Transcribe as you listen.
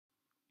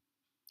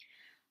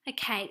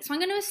Okay, so I'm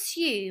going to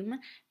assume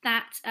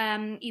that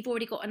you've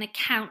already got an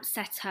account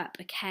set up,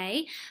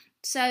 okay?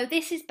 So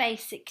this is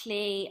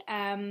basically,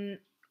 I'm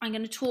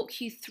going to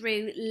talk you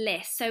through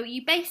lists. So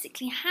you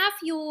basically have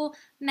your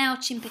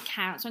MailChimp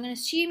account. So I'm going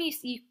to assume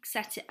you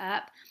set it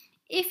up.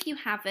 If you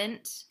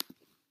haven't,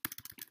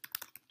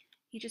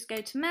 you just go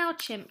to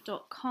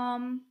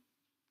MailChimp.com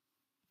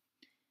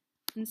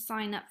and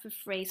sign up for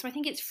free. So I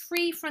think it's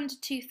free for under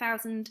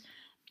 2,000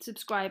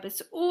 subscribers.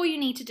 So all you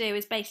need to do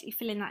is basically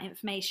fill in that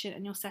information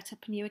and you'll set up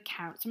a new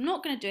account. So I'm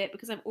not going to do it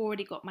because I've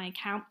already got my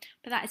account,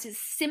 but that is as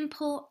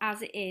simple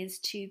as it is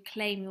to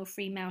claim your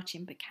free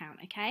MailChimp account,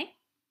 okay?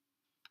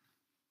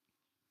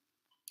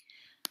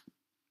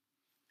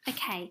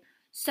 Okay,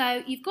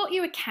 so you've got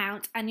your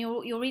account and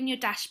you're in your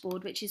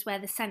dashboard, which is where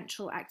the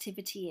central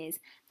activity is.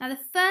 Now the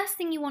first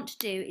thing you want to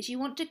do is you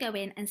want to go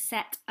in and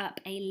set up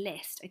a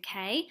list,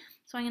 okay?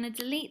 So I'm going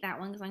to delete that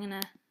one because I'm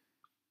going to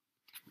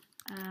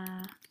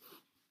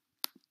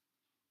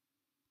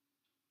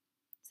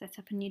set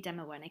up a new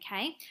demo one,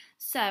 okay?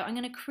 So I'm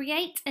going to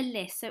create a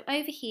list. So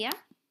over here,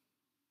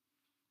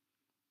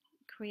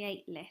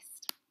 create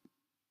list.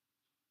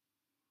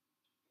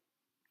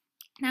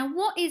 Now,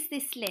 what is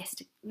this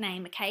list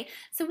name, okay?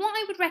 So what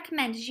I would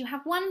recommend is you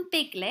have one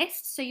big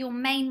list, so your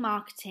main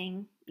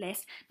marketing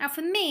list. Now,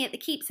 for me at the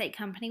Keepsake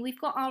Company,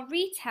 we've got our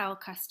retail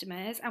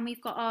customers and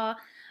we've got our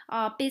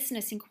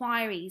business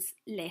inquiries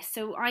list.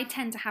 So I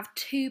tend to have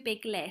two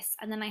big lists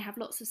and then I have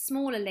lots of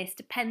smaller lists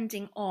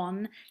depending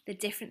on the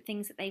different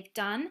things that they've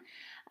done,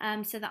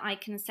 so that I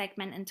can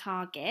segment and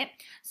target.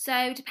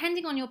 So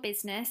depending on your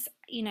business,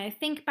 you know,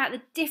 think about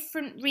the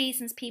different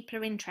reasons people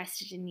are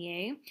interested in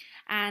you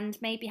and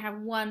maybe have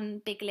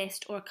one big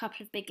list or a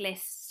couple of big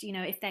lists, you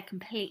know, if they're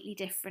completely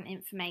different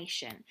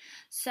information.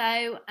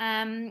 So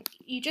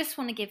you just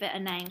want to give it a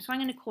name. So I'm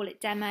going to call it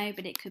demo,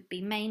 but it could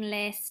be main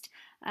list,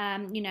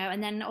 you know,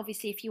 and then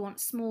obviously if you want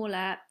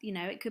smaller, you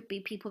know, it could be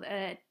people that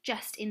are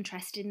just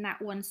interested in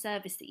that one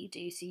service that you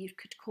do. So you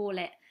could call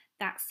it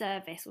that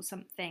service or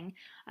something.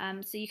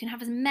 So you can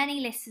have as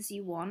many lists as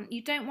you want.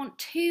 You don't want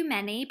too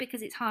many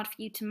because it's hard for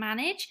you to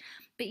manage,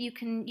 but you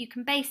can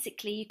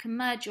basically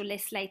merge your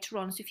list later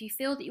on. So if you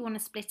feel that you want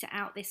to split it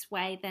out this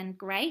way, then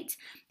great.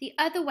 The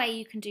other way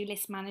you can do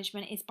list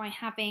management is by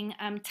having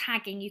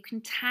tagging. You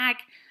can tag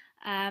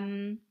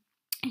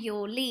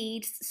your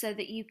leads so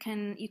that you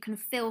can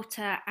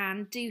filter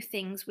and do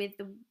things with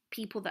the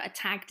people that are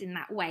tagged in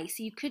that way.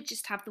 So you could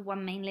just have the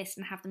one main list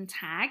and have them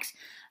tagged,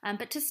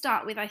 but to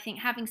start with, I think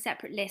having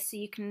separate lists so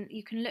you can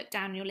look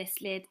down your list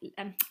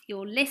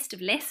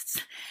of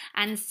lists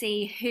and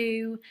see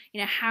who, you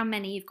know, how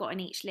many you've got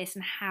in each list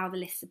and how the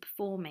lists are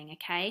performing,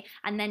 okay?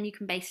 And then you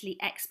can basically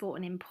export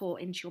and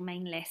import into your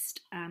main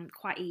list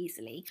quite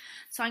easily.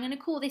 So I'm going to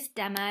call this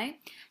demo.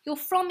 Your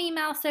from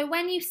email, so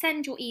when you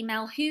send your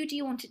email, who do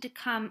you want it to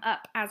come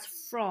up as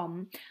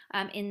from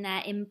in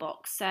their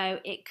inbox? So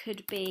it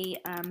could be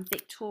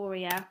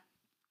Victoria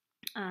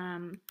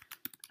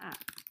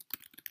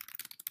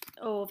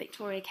or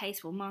Victoria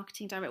Casewell,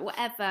 marketing director,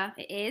 whatever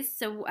it is.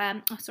 So,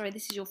 oh, sorry,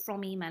 this is your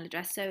from email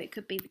address. So it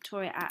could be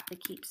Victoria at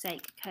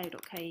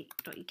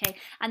thekeepsake.co.uk.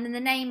 And then the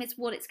name is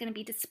what it's going to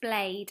be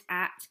displayed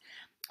at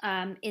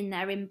in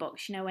their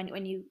inbox. You know,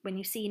 when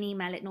you see an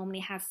email, it normally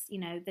has, you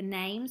know, the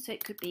name. So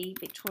it could be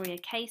Victoria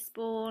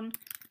Caseborn,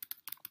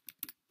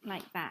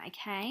 like that,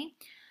 okay?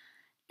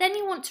 Then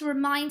you want to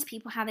remind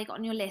people how they got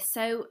on your list.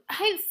 So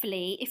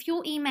hopefully, if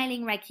you're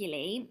emailing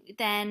regularly,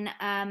 then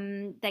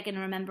they're going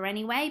to remember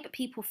anyway, but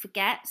people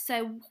forget.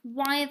 So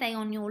why are they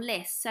on your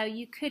list? So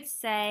you could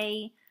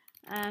say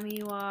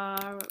you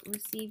are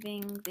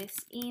receiving this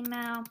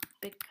email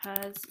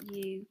because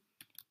you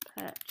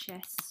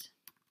purchased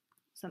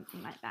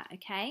something like that,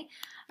 okay?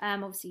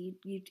 Obviously,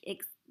 you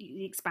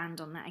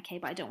expand on that, okay?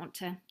 But I don't want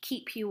to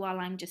keep you while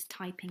I'm just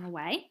typing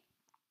away.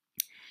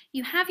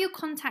 You have your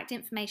contact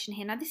information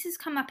here. Now this has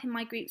come up in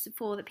my groups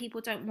before that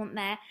people don't want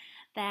their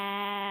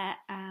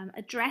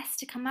address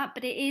to come up,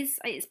 but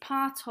it's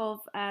part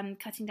of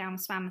cutting down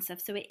spam and stuff,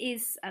 so it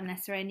is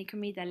unnecessary, and you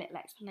can read their little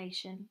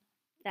explanation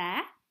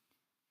there.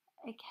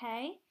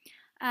 Okay,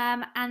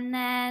 and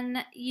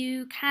then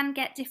you can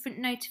get different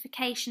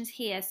notifications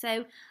here.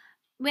 So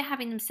we're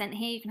having them sent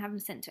here. You can have them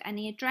sent to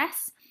any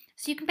address.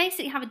 So you can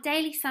basically have a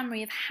daily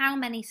summary of how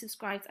many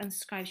subscribed and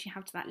unsubscribed you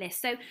have to that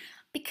list. So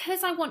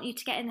because I want you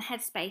to get in the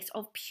headspace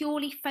of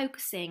purely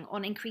focusing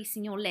on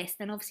increasing your list,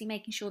 then obviously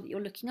making sure that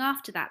you're looking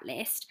after that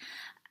list,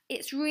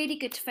 it's really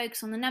good to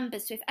focus on the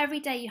numbers. So if every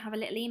day you have a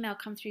little email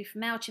come through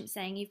from MailChimp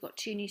saying you've got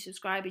 2 new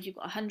subscribers, you've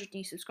got 100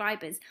 new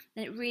subscribers,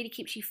 then it really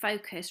keeps you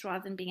focused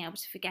rather than being able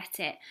to forget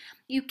it.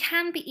 You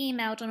can be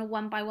emailed on a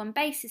one-by-one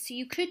basis. So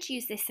you could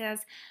use this as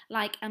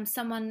like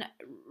someone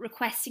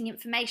requesting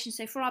information.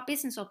 So for our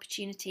business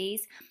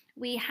opportunities,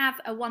 we have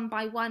a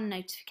one-by-one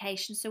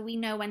notification, so we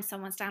know when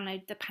someone's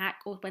downloaded the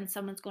pack or when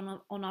someone's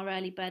gone on our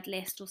early bird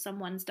list or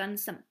someone's done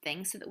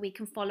something, so that we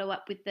can follow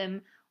up with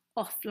them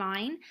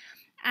offline.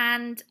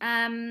 And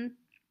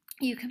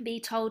you can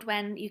be told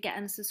when you get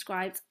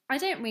unsubscribed. I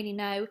don't really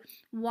know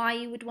why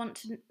you would want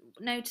to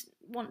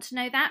want to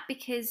know that,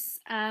 because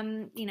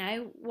you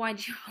know, why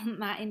do you want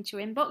that into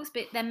your inbox?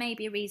 But there may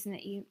be a reason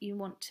that you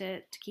want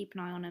to keep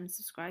an eye on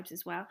unsubscribes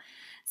as well.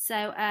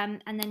 So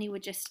and then you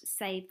would just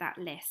save that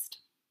list.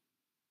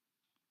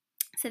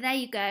 So there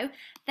you go.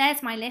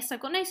 There's my list. I've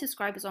got no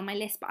subscribers on my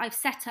list, but I've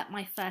set up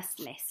my first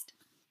list.